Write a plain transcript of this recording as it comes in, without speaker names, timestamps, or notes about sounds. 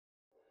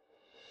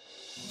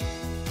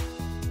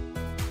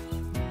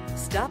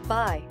Stop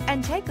by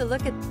and take a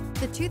look at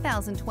the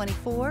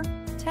 2024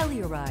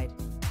 Telluride.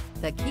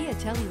 The Kia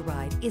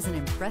Telluride is an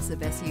impressive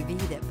SUV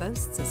that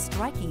boasts a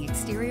striking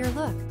exterior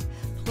look,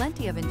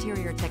 plenty of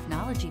interior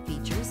technology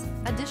features,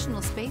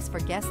 additional space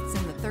for guests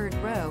in the third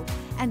row,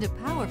 and a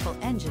powerful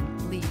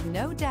engine leave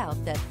no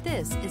doubt that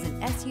this is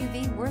an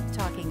SUV worth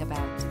talking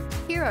about.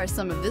 Here are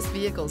some of this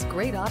vehicle's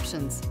great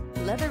options: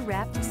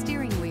 leather-wrapped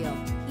steering wheel,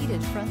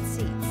 heated front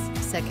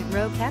seats, second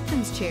row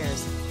captain's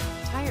chairs,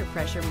 tire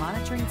pressure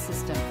monitoring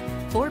system,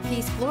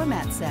 4-piece floor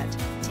mat set.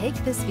 Take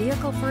this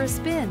vehicle for a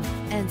spin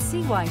and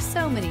see why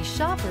so many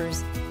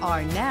shoppers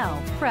are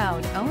now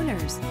proud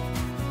owners.